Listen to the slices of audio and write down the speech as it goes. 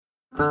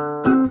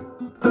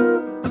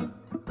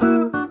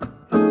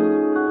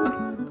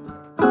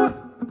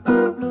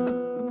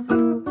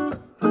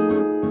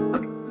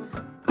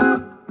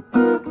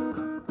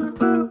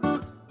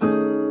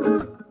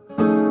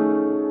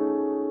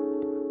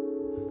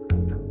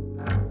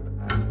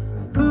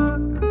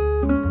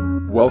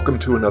Welcome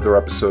to another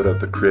episode of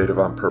the Creative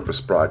on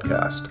Purpose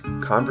broadcast,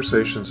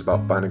 conversations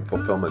about finding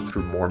fulfillment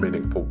through more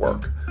meaningful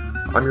work.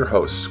 I'm your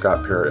host,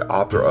 Scott Perry,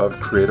 author of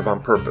Creative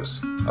on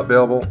Purpose,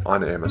 available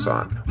on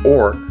Amazon,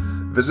 or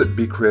visit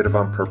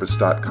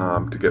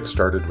BeCreativeOnPurpose.com to get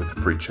started with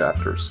the free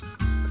chapters.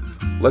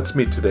 Let's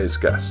meet today's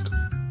guest.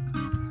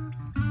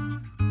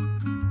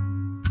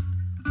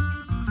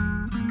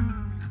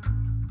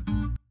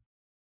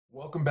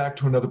 Welcome back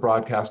to another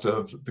broadcast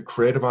of the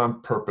Creative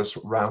on Purpose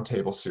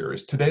Roundtable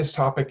Series. Today's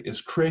topic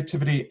is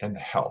creativity and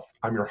health.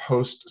 I'm your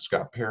host,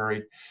 Scott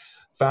Perry,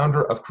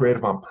 founder of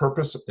Creative on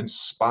Purpose,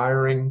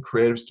 inspiring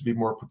creatives to be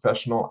more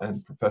professional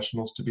and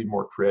professionals to be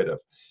more creative.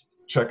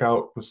 Check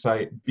out the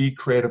site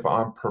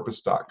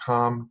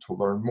BeCreativeOnPurpose.com to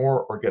learn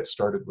more or get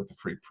started with a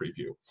free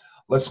preview.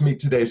 Let's meet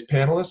today's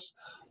panelists,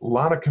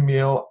 Lana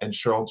Camille and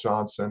Cheryl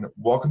Johnson.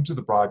 Welcome to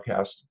the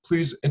broadcast.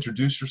 Please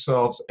introduce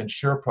yourselves and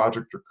share a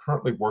project you're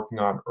currently working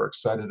on or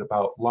excited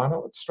about. Lana,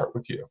 let's start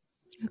with you.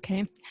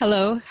 Okay.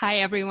 Hello. Hi,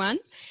 everyone.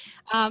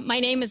 My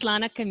name is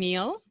Lana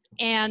Camille,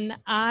 and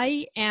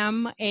I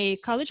am a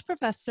college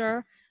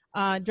professor,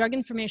 drug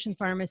information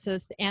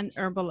pharmacist, and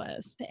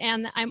herbalist.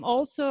 And I'm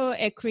also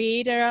a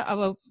creator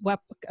of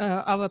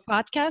a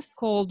podcast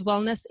called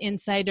Wellness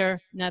Insider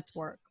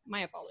Network.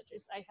 My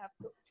apologies. I have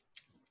to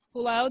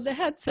pull out the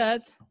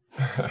headset.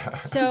 I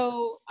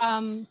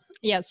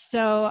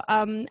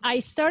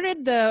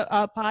started the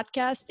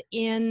podcast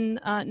in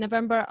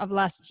November of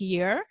last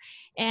year,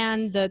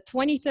 and the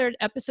 23rd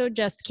episode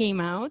just came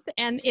out,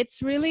 and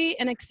it's really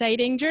an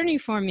exciting journey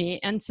for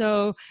me. And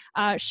so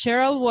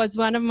Cheryl was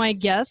one of my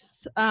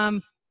guests a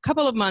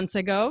couple of months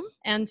ago,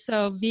 and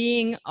so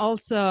being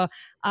also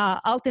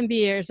Alton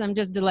Beers, I'm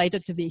just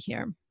delighted to be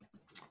here.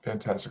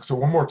 Fantastic. So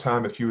one more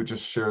time, if you would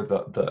just share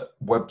the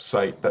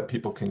website that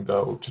people can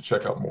go to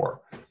check out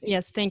more.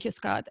 Yes, thank you,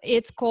 Scott.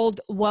 It's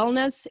called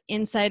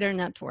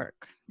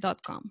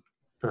wellnessinsidernetwork.com.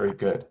 Very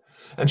good.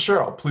 And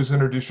Cheryl, please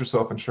introduce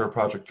yourself and share a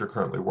project you're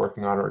currently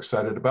working on or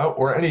excited about,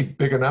 or any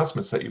big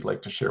announcements that you'd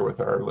like to share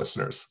with our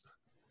listeners.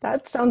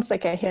 That sounds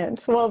like a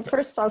hint. Well,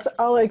 first,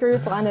 I'll agree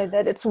with Lana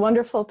that it's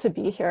wonderful to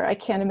be here. I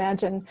can't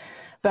imagine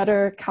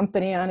better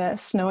company on a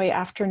snowy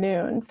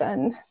afternoon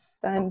than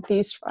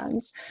these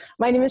friends.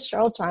 My name is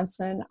Cheryl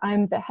Johnson.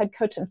 I'm the head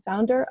coach and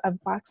founder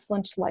of Box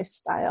Lunch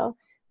Lifestyle,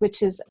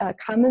 which is a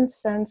common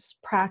sense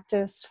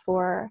practice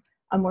for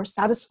a more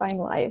satisfying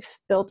life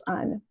built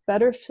on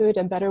better food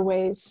and better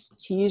ways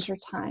to use your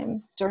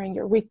time during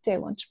your weekday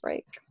lunch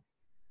break.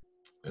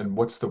 And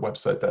what's the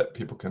website that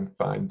people can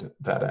find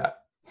that at?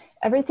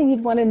 Everything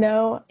you'd want to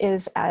know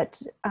is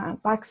at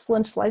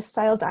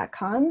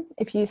boxlunchlifestyle.com.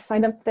 If you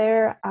sign up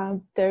there,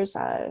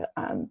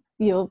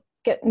 you'll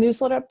get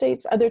newsletter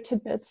updates, other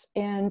tidbits,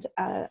 and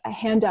a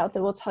handout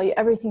that will tell you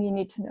everything you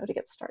need to know to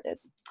get started.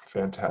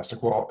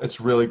 Fantastic. Well, it's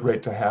really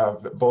great to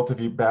have both of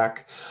you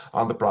back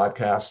on the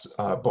broadcast.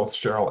 Both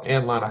Cheryl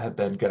and Lana have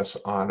been guests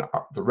on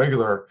the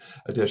regular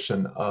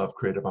edition of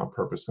Creative on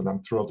Purpose, and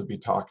I'm thrilled to be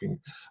talking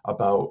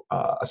about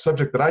a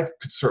subject that I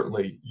could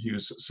certainly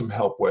use some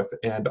help with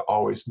and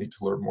always need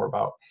to learn more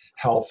about: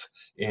 health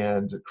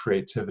and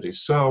creativity.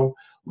 So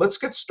let's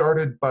get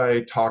started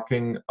by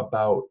talking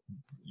about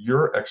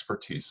your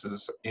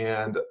expertises,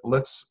 and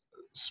let's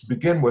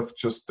begin with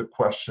just the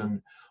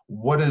question: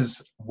 what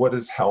is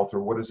health,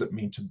 or what does it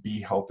mean to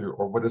be healthy,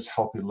 or what is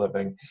healthy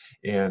living,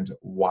 and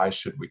why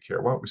should we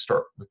care? Why don't we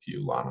start with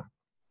you, Lana?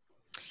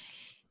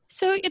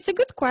 So it's a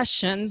good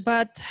question,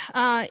 but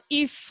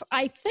if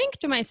I think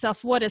to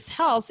myself, what is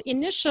health?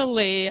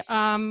 Initially,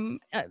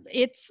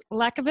 it's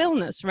lack of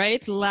illness,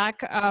 right?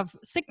 Lack of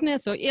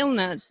sickness or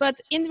illness.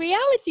 But in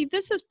reality,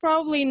 this is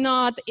probably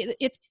not,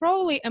 it's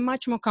probably a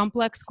much more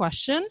complex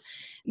question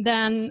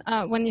than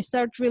when you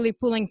start really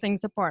pulling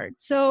things apart.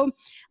 So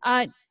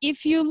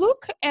if you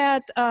look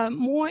at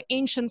more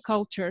ancient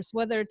cultures,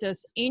 whether it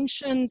is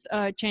ancient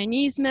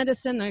Chinese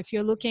medicine, or if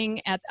you're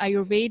looking at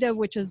Ayurveda,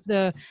 which is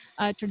the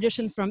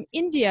tradition from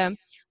India,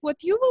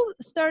 what you will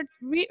start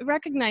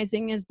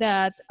recognizing is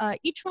that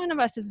each one of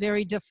us is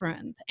very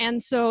different.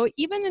 And so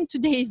even in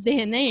today's day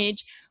and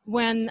age,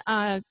 when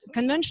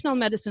conventional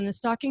medicine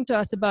is talking to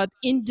us about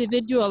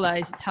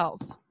individualized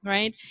health,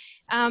 right?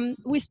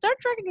 We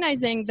start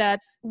recognizing that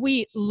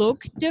we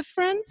look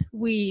different,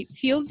 we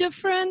feel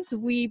different,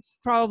 we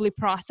probably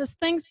process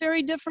things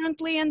very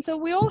differently, and so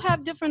we all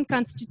have different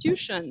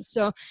constitutions.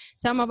 So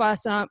some of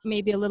us are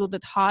maybe a little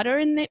bit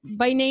hotter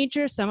by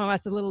nature, some of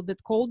us a little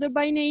bit colder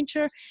by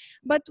nature,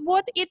 but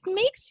what it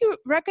makes you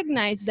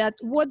recognize that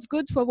what's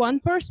good for one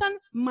person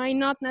might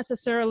not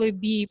necessarily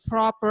be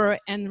proper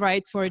and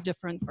right for a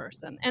different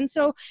person. And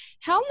so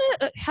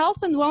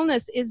health and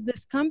wellness is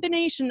this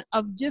combination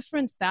of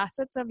different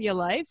facets of your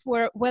life,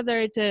 whether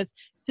it is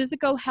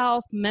physical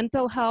health,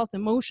 mental health,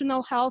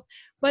 emotional health,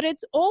 but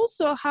it's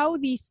also how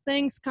these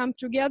things come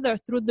together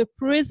through the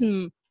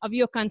prism of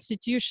your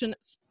constitution,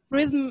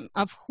 prism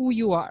of who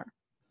you are.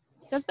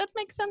 Does that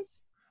make sense?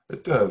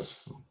 It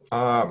does.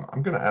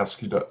 I'm going to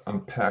ask you to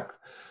unpack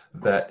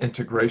that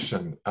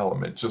integration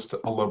element just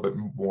a little bit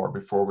more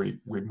before we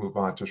move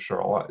on to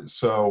Cheryl.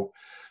 So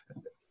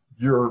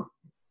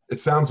it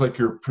sounds like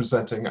you're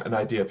presenting an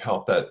idea of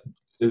health that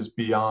is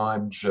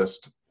beyond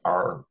just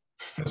our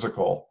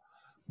physical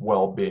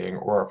well-being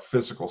or our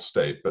physical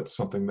state, but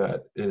something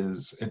that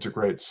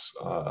integrates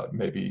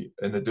maybe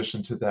in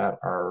addition to that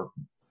our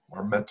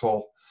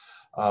mental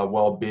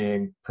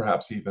well-being,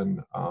 perhaps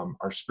even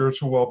our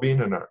spiritual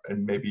well-being,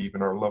 and maybe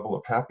even our level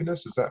of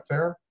happiness. Is that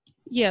fair?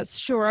 Yes,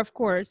 sure, of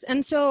course.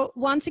 And so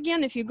once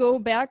again, if you go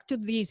back to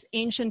these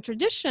ancient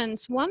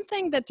traditions, one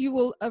thing that you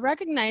will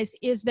recognize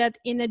is that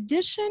in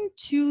addition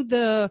to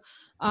the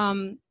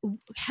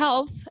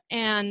health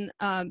and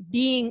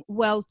being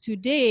well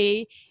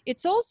today,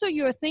 it's also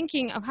you're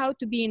thinking of how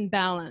to be in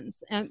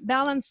balance and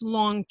balance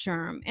long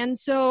term. And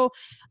so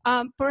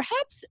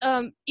perhaps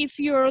if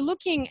you're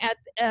looking at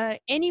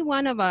any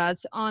one of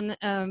us on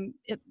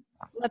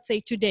let's say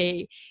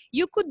today,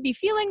 you could be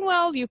feeling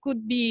well, you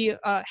could be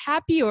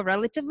happy or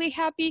relatively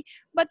happy,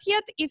 but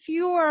yet if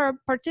you are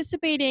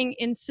participating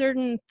in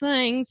certain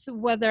things,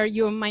 whether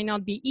you might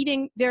not be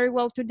eating very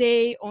well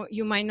today or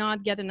you might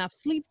not get enough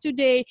sleep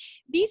today,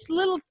 these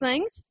little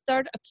things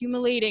start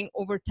accumulating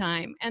over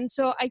time. And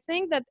so I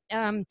think that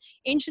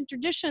ancient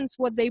traditions,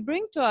 what they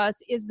bring to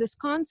us is this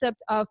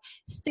concept of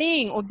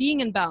staying or being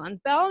in balance.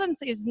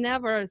 Balance is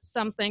never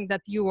something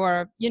that you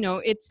are,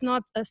 it's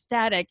not a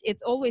static,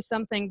 it's always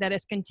something that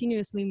is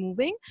continuously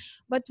moving,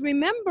 but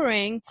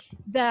remembering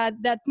that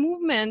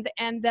movement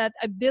and that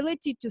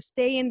ability to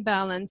stay in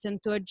balance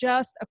and to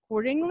adjust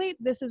accordingly,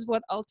 this is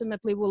what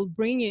ultimately will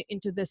bring you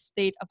into this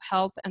state of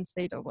health and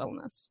state of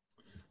wellness.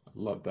 I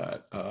love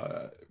that.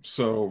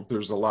 So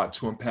there's a lot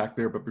to unpack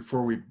there, but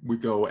before we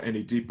go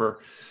any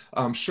deeper,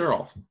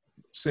 Cheryl,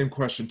 same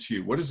question to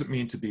you. What does it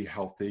mean to be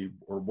healthy,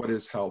 or what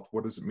is health?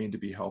 What does it mean to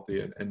be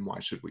healthy, and why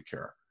should we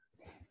care?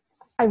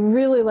 I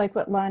really like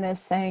what Lana is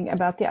saying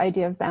about the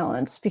idea of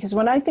balance, because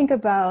when I think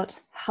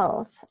about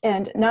health,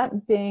 and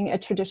not being a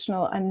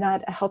traditional, I'm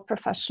not a health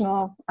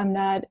professional, I'm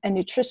not a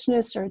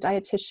nutritionist or a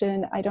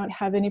dietitian, I don't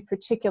have any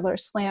particular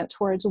slant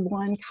towards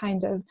one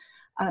kind of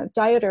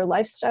diet or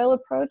lifestyle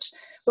approach.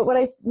 But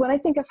when I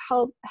think of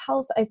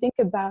health, I think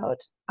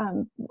about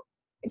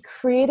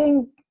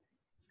creating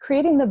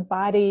the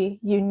body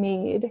you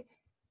need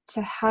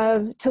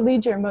to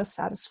lead your most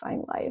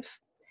satisfying life.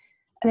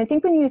 And I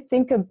think when you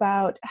think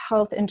about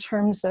health in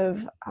terms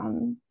of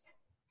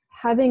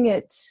having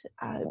it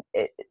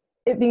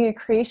being a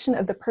creation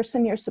of the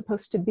person you're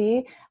supposed to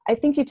be, I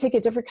think you take a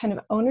different kind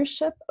of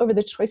ownership over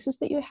the choices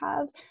that you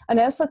have. And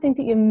I also think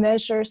that you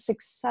measure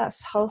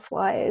success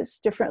health-wise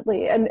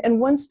differently. And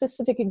one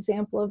specific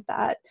example of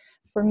that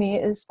for me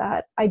is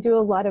that I do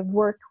a lot of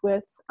work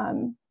with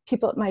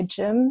people at my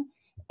gym,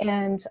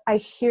 and I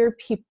hear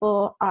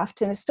people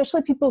often,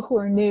 especially people who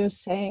are new,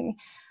 saying,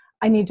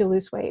 I need to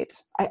lose weight.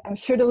 I'm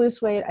here to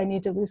lose weight. I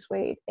need to lose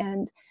weight.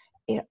 And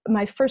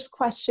my first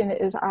question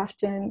is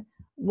often,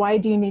 why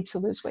do you need to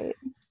lose weight?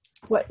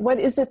 What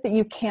is it that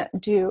you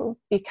can't do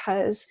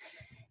because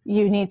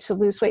you need to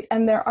lose weight?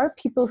 And there are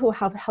people who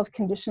have health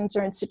conditions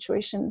or in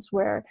situations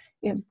where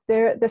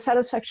the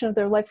satisfaction of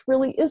their life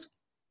really is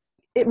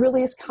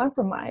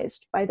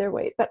compromised by their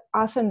weight, but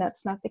often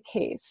that's not the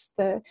case.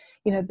 The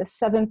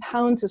 7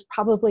 pounds is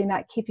probably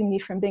not keeping me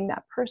from being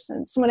that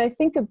person. So when I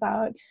think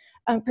about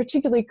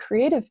particularly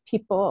creative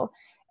people,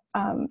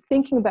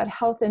 thinking about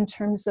health in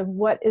terms of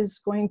what is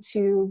going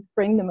to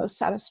bring the most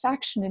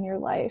satisfaction in your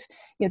life,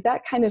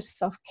 that kind of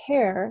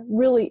self-care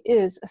really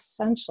is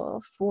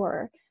essential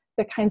for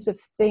the kinds of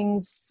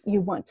things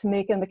you want to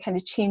make and the kind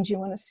of change you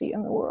want to see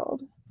in the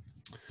world.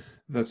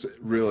 That's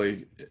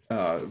really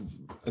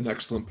an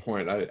excellent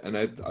point.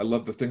 I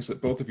love the things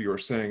that both of you are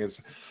saying.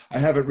 Is I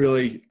haven't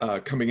really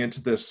coming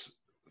into this.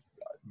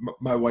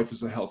 My wife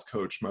is a health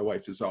coach. My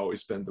wife has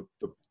always been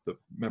the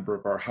member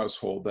of our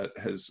household that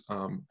has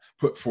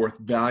put forth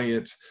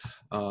valiant,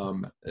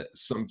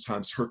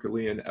 sometimes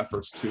Herculean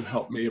efforts to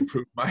help me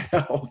improve my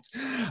health.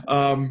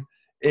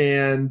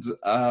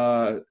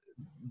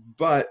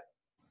 But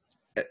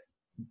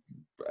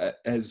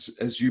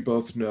as you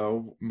both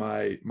know,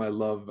 my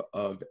love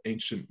of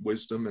ancient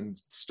wisdom and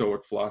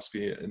Stoic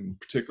philosophy in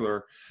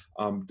particular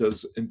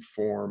does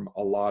inform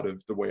a lot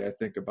of the way I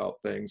think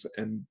about things.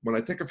 And when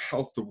I think of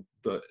health,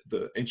 the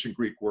ancient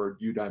Greek word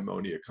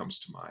eudaimonia comes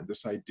to mind.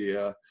 This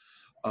idea,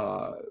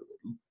 the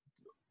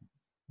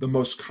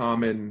most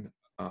common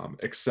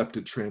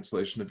accepted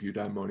translation of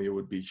eudaimonia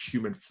would be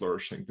human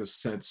flourishing, the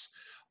sense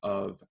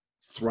of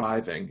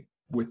thriving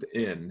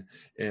within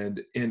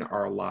and in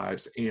our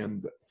lives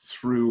and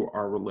through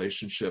our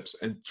relationships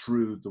and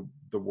through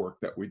the work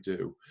that we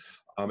do.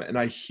 And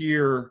I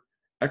hear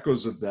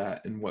echoes of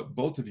that in what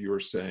both of you are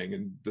saying,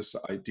 and this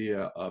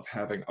idea of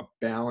having a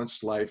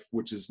balanced life,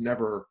 which is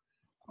never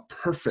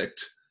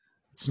perfect.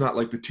 It's not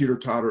like the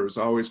teeter-totter is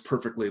always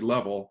perfectly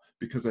level,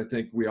 because I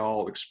think we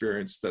all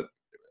experience that,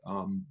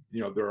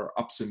 there are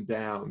ups and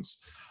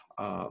downs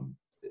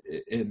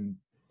in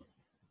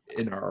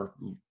our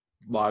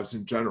lives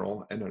in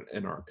general and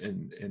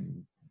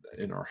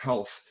in our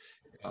health,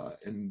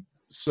 and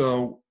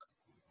so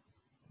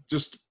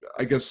just,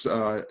 I guess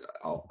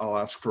I'll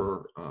ask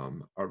for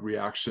a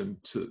reaction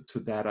to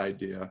that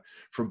idea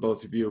from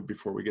both of you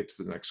before we get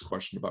to the next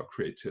question about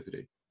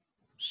creativity.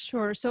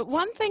 Sure. So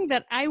one thing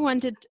that I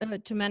wanted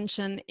to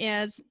mention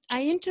is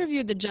I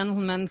interviewed a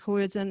gentleman who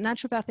is a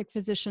naturopathic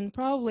physician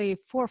probably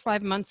 4 or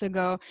 5 months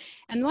ago.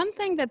 And one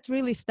thing that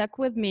really stuck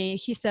with me,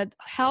 he said,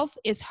 health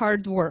is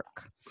hard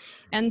work.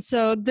 And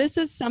so this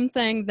is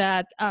something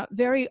that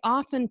very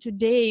often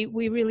today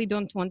we really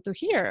don't want to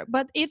hear,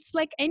 but it's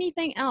like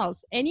anything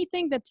else,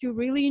 anything that you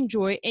really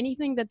enjoy,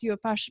 anything that you're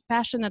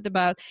passionate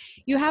about,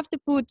 you have to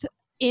put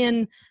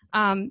in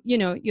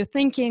your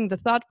thinking, the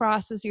thought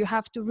process. You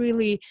have to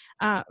really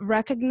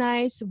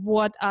recognize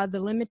what are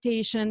the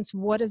limitations,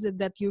 what is it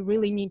that you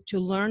really need to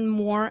learn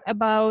more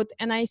about.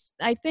 And I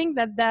think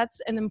that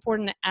that's an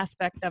important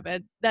aspect of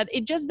it, that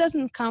it just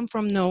doesn't come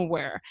from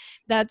nowhere,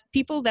 that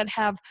people that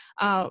have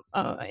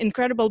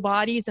incredible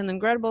bodies and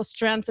incredible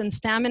strength and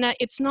stamina,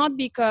 it's not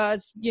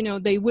because,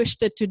 they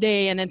wished it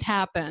today and it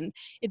happened.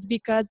 It's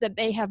because that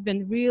they have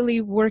been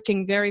really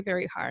working very,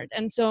 very hard.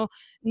 And so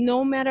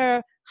no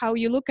matter how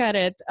you look at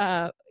it,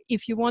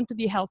 if you want to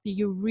be healthy,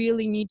 you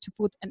really need to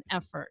put an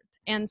effort.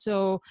 And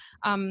so,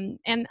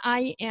 and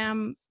I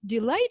am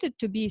delighted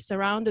to be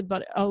surrounded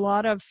by a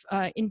lot of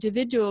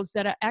individuals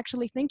that are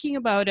actually thinking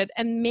about it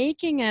and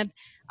making it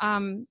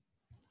an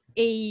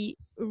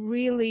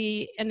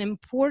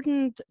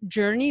important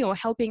journey, or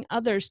helping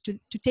others to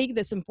take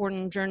this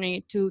important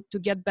journey to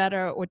get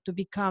better or to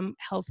become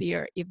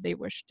healthier if they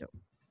wish to.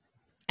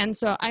 And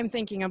so I'm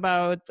thinking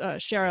about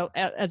Cheryl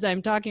as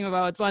I'm talking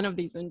about one of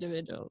these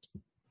individuals.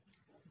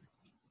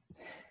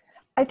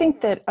 I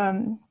think that,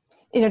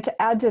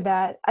 to add to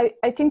that,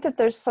 I think that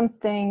there's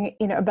something,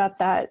 about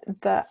that,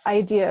 the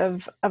idea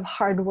of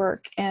hard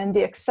work and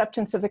the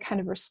acceptance of the kind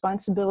of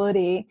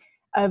responsibility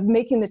of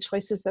making the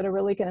choices that are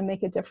really going to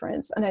make a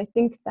difference. And I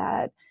think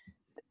that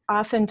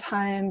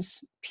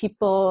oftentimes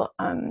people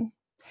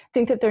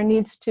think that there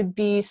needs to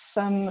be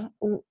some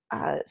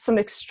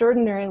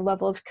extraordinary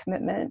level of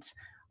commitment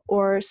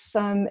or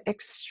some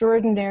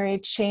extraordinary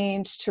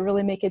change to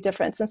really make a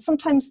difference. And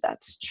sometimes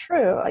that's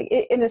true.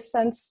 In a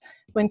sense,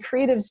 when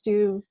creatives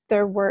do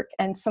their work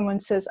and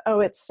someone says,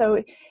 oh,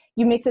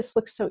 you make this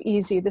look so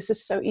easy, this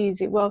is so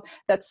easy. Well,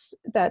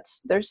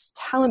 there's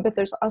talent, but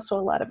there's also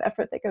a lot of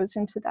effort that goes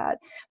into that.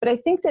 But I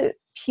think that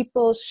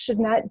people should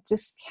not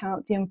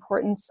discount the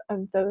importance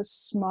of those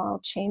small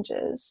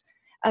changes.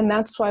 And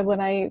that's why when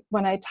I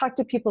talk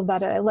to people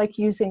about it, I like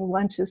using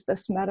lunch as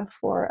this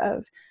metaphor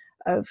of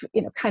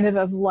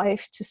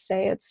life, to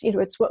say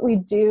it's what we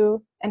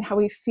do and how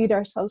we feed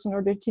ourselves in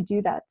order to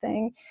do that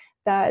thing,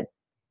 that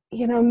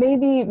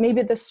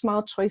maybe the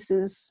small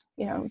choices,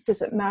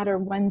 does it matter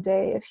one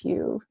day if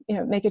you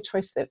make a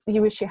choice that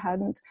you wish you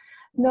hadn't?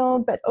 No,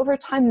 but over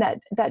time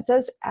that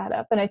does add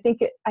up. And I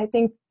think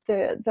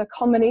the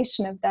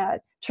culmination of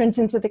that turns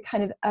into the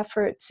kind of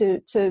effort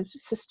to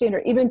sustain,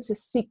 or even to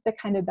seek the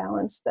kind of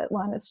balance that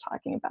Lana's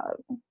talking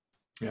about.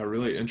 Yeah,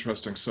 really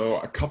interesting. So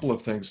a couple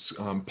of things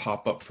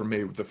pop up for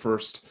me. The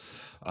first,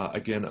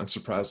 again,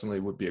 unsurprisingly,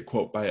 would be a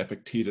quote by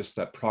Epictetus,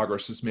 that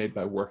progress is made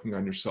by working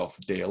on yourself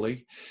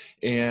daily.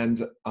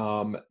 And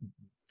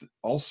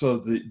also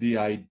the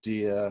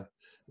idea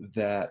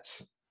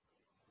that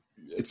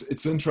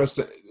it's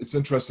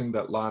interesting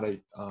that Lana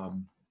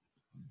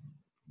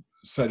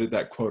cited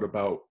that quote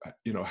about,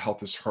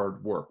 health is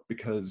hard work,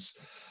 because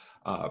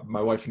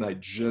my wife and I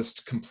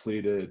just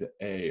completed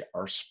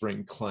our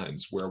spring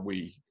cleanse where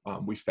we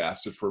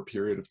fasted for a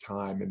period of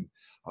time,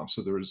 and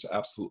so there was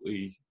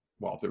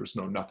there was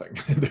nothing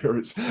there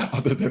was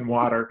other than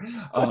water.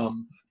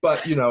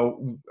 But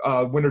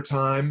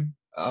wintertime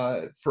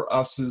for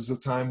us is a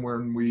time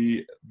when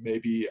we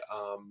maybe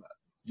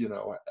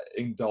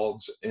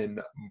indulge in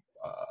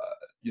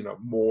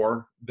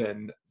more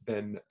than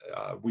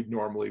we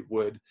normally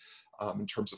would in terms of